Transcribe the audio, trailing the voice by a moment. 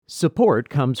Support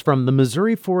comes from the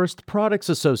Missouri Forest Products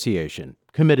Association,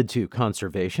 committed to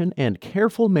conservation and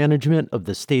careful management of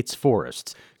the state's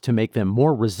forests to make them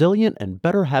more resilient and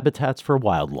better habitats for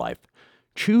wildlife.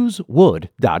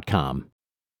 ChooseWood.com.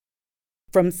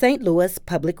 From St. Louis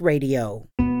Public Radio.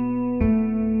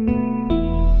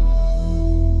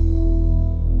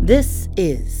 This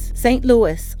is St.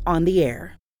 Louis on the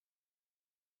Air.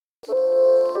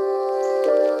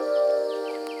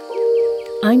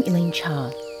 I'm Elaine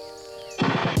Cha.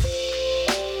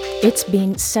 It's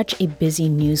been such a busy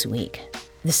news week.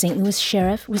 The St. Louis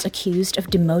sheriff was accused of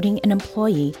demoting an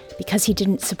employee because he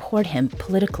didn't support him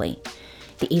politically.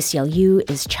 The ACLU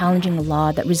is challenging a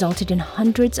law that resulted in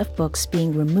hundreds of books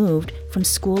being removed from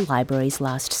school libraries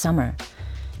last summer.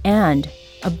 And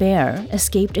a bear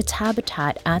escaped its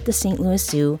habitat at the St. Louis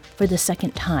Zoo for the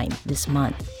second time this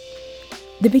month.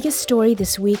 The biggest story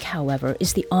this week, however,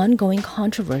 is the ongoing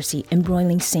controversy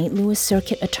embroiling St. Louis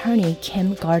Circuit Attorney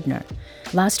Kim Gardner.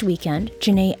 Last weekend,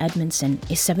 Janae Edmondson,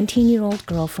 a 17-year-old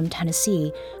girl from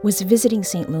Tennessee, was visiting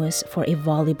St. Louis for a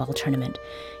volleyball tournament.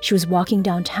 She was walking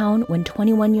downtown when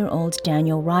 21-year-old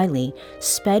Daniel Riley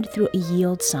sped through a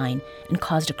yield sign and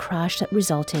caused a crash that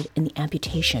resulted in the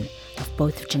amputation of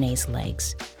both of Janae's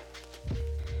legs.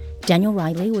 Daniel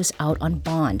Riley was out on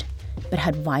bond, but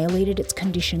had violated its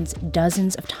conditions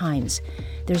dozens of times.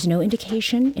 There's no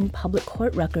indication in public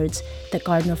court records that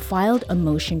Gardner filed a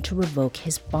motion to revoke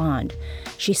his bond.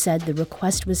 She said the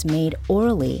request was made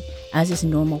orally, as is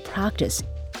normal practice.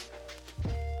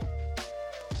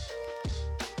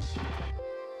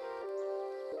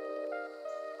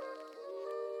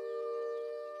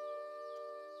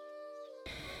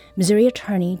 Missouri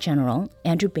Attorney General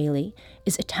Andrew Bailey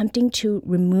is attempting to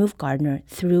remove Gardner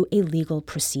through a legal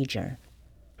procedure.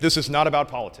 This is not about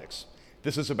politics.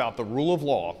 This is about the rule of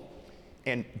law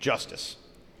and justice.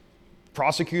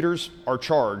 Prosecutors are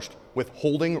charged with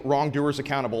holding wrongdoers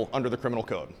accountable under the criminal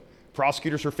code.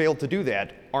 Prosecutors who failed to do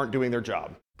that aren't doing their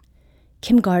job.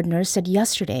 Kim Gardner said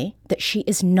yesterday that she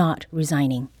is not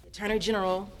resigning. The Attorney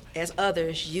General, as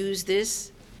others, used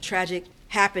this tragic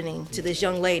happening to this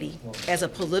young lady as a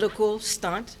political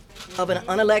stunt of an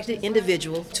unelected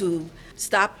individual to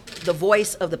stop the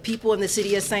voice of the people in the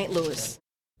city of St. Louis.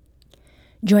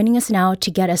 Joining us now to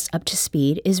get us up to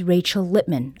speed is Rachel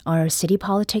Lippman, our city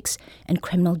politics and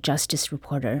criminal justice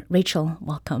reporter. Rachel,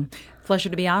 welcome. Pleasure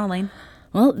to be on, Elaine.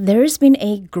 Well, there's been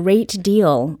a great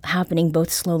deal happening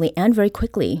both slowly and very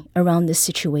quickly around this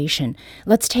situation.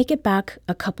 Let's take it back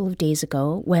a couple of days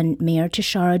ago when Mayor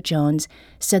Tishaura Jones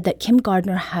said that Kim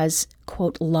Gardner has,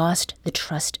 quote, lost the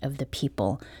trust of the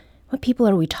people. What people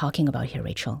are we talking about here,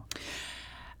 Rachel?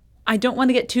 I don't want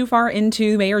to get too far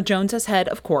into Mayor Jones's head,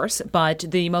 of course, but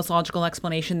the most logical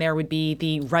explanation there would be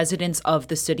the residents of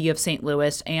the city of St.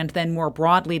 Louis, and then more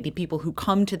broadly, the people who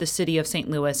come to the city of St.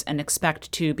 Louis and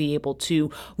expect to be able to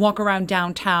walk around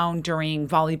downtown during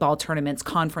volleyball tournaments,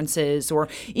 conferences, or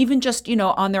even just,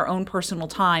 on their own personal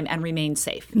time and remain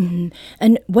safe. Mm-hmm.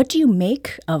 And what do you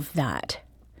make of that?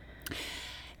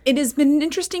 It has been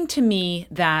interesting to me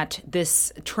that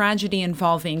this tragedy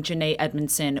involving Janae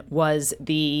Edmondson was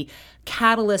the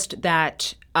catalyst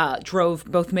that drove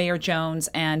both Mayor Jones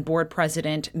and Board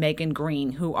President Megan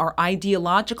Green, who are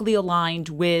ideologically aligned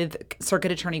with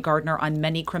Circuit Attorney Gardner on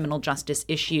many criminal justice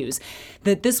issues,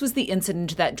 that this was the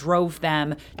incident that drove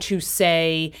them to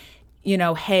say,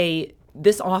 hey,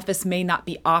 this office may not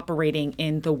be operating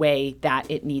in the way that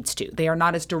it needs to. They are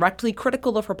not as directly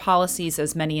critical of her policies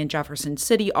as many in Jefferson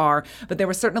City are, but there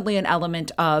was certainly an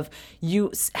element of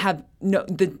you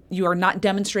are not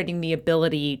demonstrating the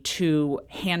ability to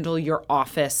handle your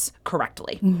office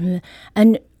correctly. Mm-hmm.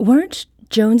 And weren't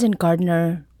Jones and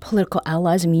Gardner political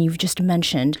allies? I mean, you've just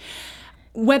mentioned.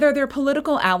 Whether they're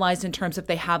political allies in terms of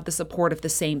they have the support of the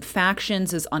same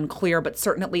factions is unclear, but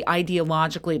certainly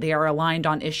ideologically they are aligned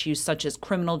on issues such as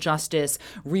criminal justice,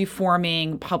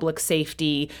 reforming public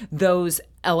safety, those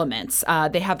elements.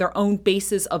 They have their own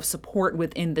bases of support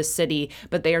within the city,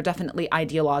 but they are definitely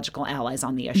ideological allies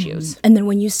on the issues. Mm-hmm. And then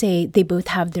when you say they both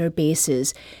have their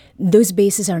bases, those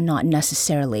bases are not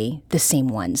necessarily the same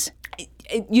ones.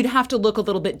 You'd have to look a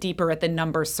little bit deeper at the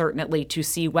numbers, certainly, to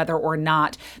see whether or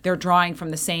not they're drawing from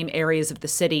the same areas of the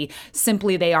city.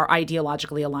 Simply, they are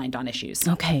ideologically aligned on issues.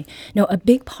 Okay. Now, a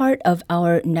big part of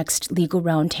our next legal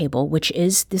roundtable, which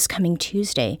is this coming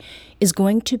Tuesday, is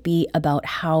going to be about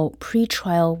how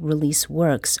pretrial release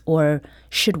works or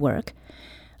should work.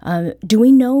 Do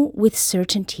we know with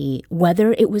certainty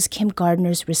whether it was Kim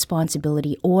Gardner's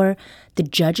responsibility or the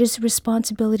judge's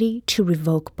responsibility to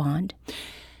revoke bond?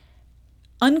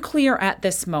 Unclear at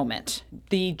this moment.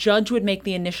 The judge would make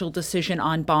the initial decision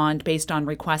on bond based on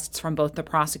requests from both the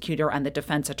prosecutor and the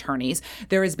defense attorneys.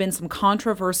 There has been some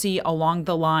controversy along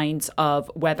the lines of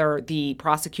whether the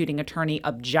prosecuting attorney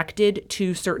objected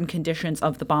to certain conditions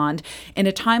of the bond. In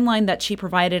a timeline that she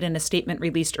provided in a statement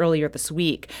released earlier this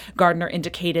week, Gardner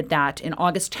indicated that in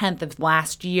August 10th of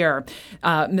last year,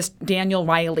 Ms. Daniel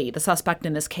Riley, the suspect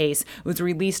in this case, was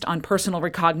released on personal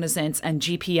recognizance and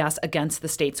GPS against the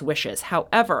state's wishes.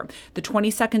 However, the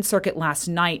 22nd Circuit last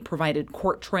night provided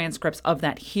court transcripts of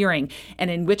that hearing, and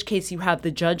in which case you have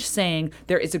the judge saying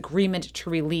there is agreement to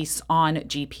release on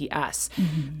GPS.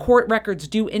 Mm-hmm. Court records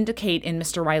do indicate in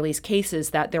Mr. Riley's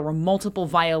cases that there were multiple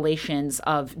violations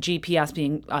of GPS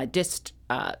being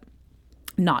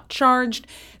not charged,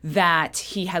 that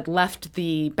he had left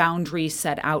the boundaries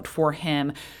set out for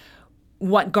him.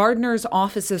 What Gardner's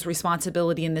office's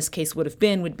responsibility in this case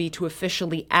would be to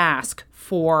officially ask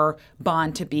for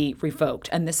bond to be revoked.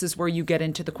 And this is where you get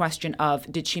into the question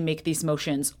of, did she make these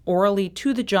motions orally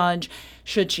to the judge?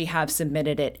 Should she have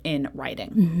submitted it in writing?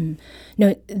 Mm-hmm.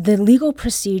 No, the legal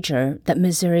procedure that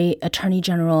Missouri Attorney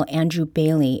General Andrew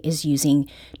Bailey is using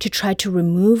to try to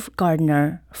remove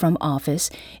Gardner from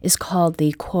office is called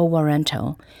the quo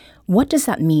warranto. What does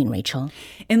that mean, Rachel?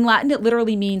 In Latin, it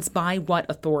literally means by what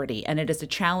authority, and it is a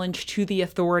challenge to the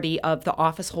authority of the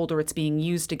office holder it's being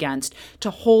used against to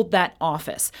hold that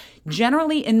office.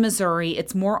 Generally, in Missouri,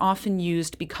 it's more often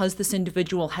used because this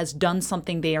individual has done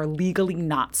something they are legally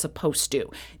not supposed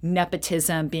to.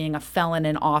 Nepotism, being a felon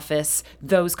in office,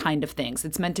 those kind of things.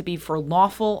 It's meant to be for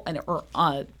lawful and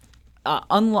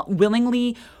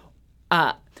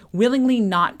willingly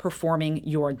not performing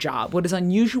your job. What is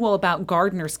unusual about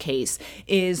Gardner's case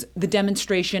is the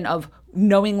demonstration of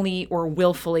knowingly or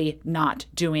willfully not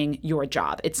doing your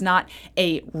job. It's not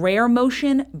a rare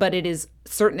motion, but it is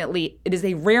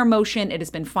a rare motion. It has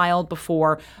been filed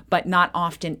before, but not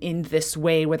often in this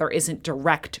way where there isn't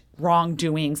direct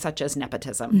wrongdoing such as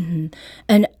nepotism. Mm-hmm.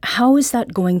 And how is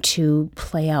that going to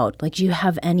play out? Like, do you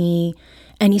have any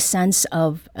sense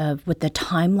of what the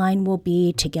timeline will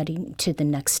be to getting to the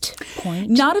next point?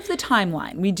 Not of the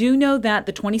timeline. We do know that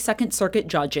the 22nd Circuit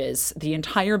judges, the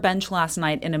entire bench last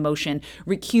night in a motion,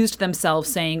 recused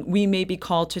themselves, saying, we may be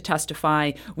called to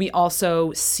testify. We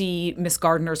also see Ms.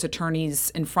 Gardner's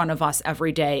attorneys in front of us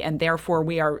every day, and therefore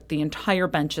the entire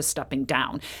bench is stepping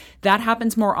down. That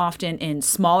happens more often in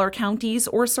smaller counties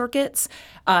or circuits,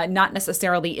 not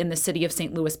necessarily in the city of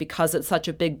St. Louis because it's such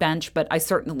a big bench, but I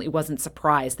certainly wasn't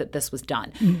surprised that this was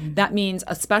done. Mm-hmm. That means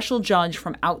a special judge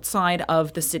from outside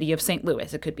of the city of St.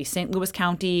 Louis, it could be St. Louis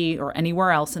County or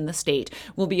anywhere else in the state,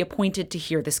 will be appointed to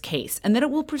hear this case. And then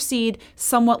it will proceed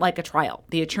somewhat like a trial.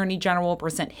 The Attorney General will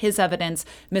present his evidence.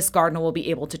 Ms. Gardner will be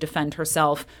able to defend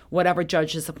herself. Whatever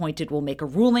judge is appointed will make a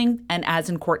ruling. And as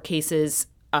in court cases,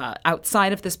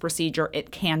 outside of this procedure,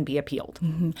 it can be appealed.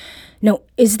 Mm-hmm. Now,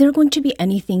 is there going to be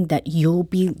anything that you'll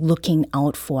be looking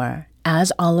out for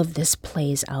as all of this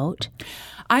plays out?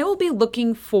 I will be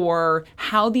looking for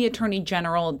how the Attorney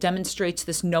General demonstrates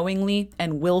this knowingly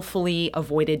and willfully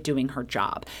avoided doing her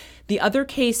job. The other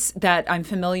case that I'm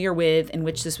familiar with in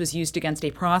which this was used against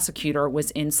a prosecutor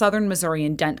was in southern Missouri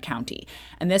in Dent County.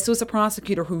 And this was a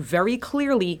prosecutor who very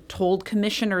clearly told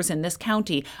commissioners in this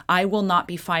county, I will not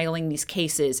be filing these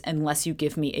cases unless you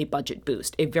give me a budget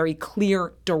boost. A very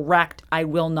clear, direct, I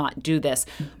will not do this,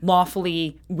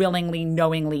 lawfully, willingly,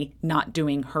 knowingly not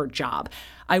doing her job.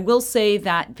 I will say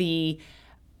that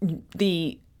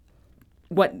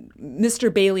what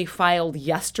Mr. Bailey filed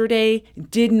yesterday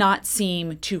did not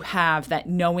seem to have that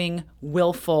knowing,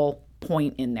 willful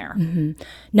point in there. Mm-hmm.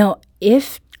 Now,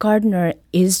 if Gardner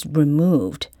is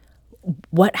removed,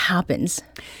 what happens?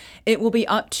 It will be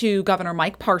up to Governor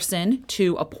Mike Parson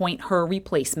to appoint her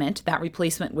replacement. That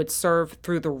replacement would serve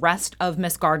through the rest of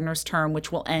Ms. Gardner's term,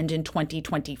 which will end in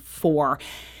 2024.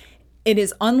 It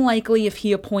is unlikely if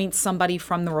he appoints somebody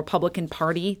from the Republican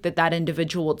Party that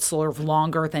individual would serve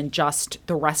longer than just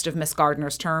the rest of Ms.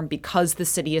 Gardner's term because the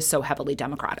city is so heavily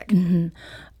Democratic. Mm-hmm.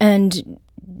 And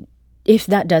if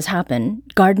that does happen,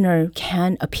 Gardner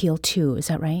can appeal too. Is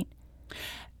that right?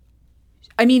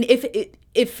 I mean,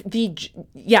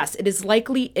 yes, it is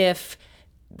likely if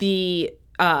the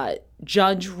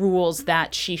judge rules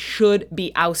that she should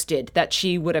be ousted, that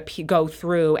she would go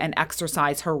through and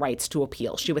exercise her rights to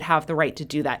appeal. She would have the right to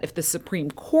do that. If the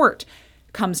Supreme Court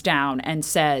comes down and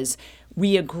says,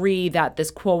 we agree that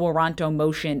this quo warranto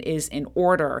motion is in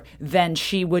order, then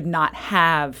she would not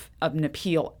have an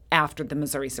appeal after the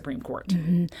Missouri Supreme Court.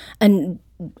 Mm-hmm. And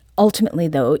ultimately,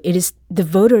 though, it is the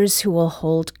voters who will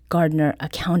hold Gardner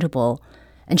accountable.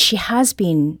 And she has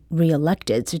been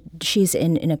reelected, so she's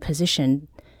in a position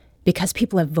because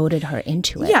people have voted her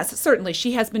into it. Yes, certainly.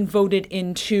 She has been voted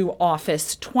into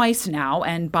office twice now,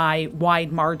 and by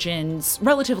wide margins,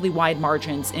 relatively wide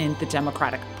margins in the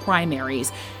Democratic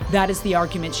primaries. That is the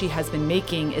argument she has been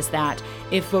making, is that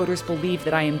if voters believe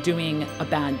that I am doing a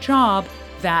bad job,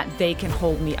 that they can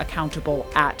hold me accountable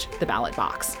at the ballot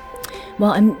box.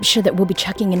 Well, I'm sure that we'll be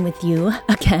checking in with you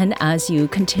again as you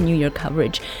continue your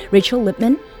coverage. Rachel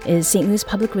Lippman is St. Louis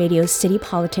Public Radio's city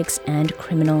politics and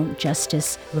criminal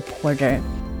justice reporter.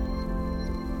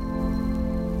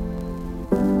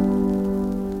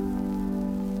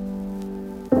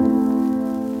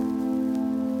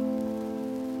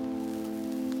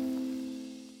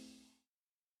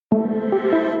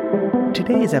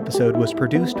 Today's episode was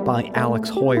produced by Alex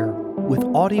Hoyer, with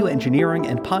audio engineering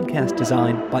and podcast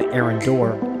design by Aaron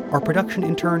Dorr. Our production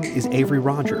intern is Avery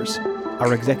Rogers.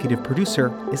 Our executive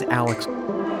producer is Alex.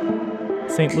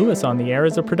 St. Louis on the Air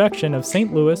is a production of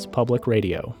St. Louis Public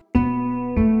Radio.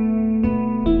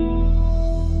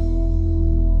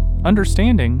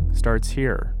 Understanding starts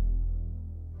here.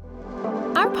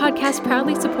 Our podcast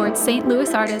proudly supports St.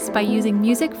 Louis artists by using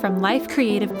music from Life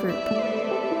Creative Group.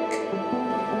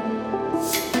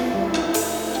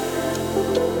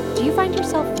 Do you find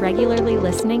yourself regularly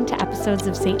listening to episodes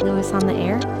of St. Louis on the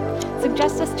Air?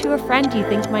 Suggest us to a friend you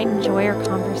think might enjoy our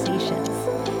conversations.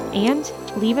 And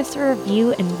leave us a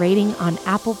review and rating on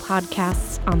Apple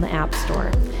Podcasts on the App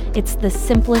Store. It's the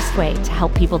simplest way to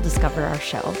help people discover our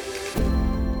show.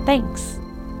 Thanks.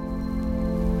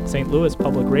 St. Louis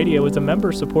Public Radio is a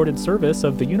member-supported service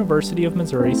of the University of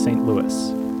Missouri St.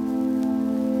 Louis.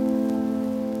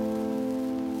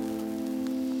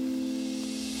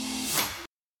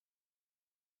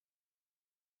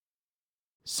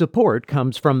 Support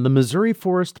comes from the Missouri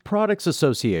Forest Products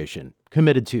Association,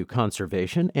 committed to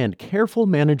conservation and careful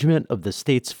management of the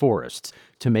state's forests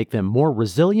to make them more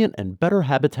resilient and better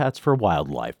habitats for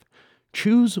wildlife.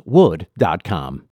 ChooseWood.com.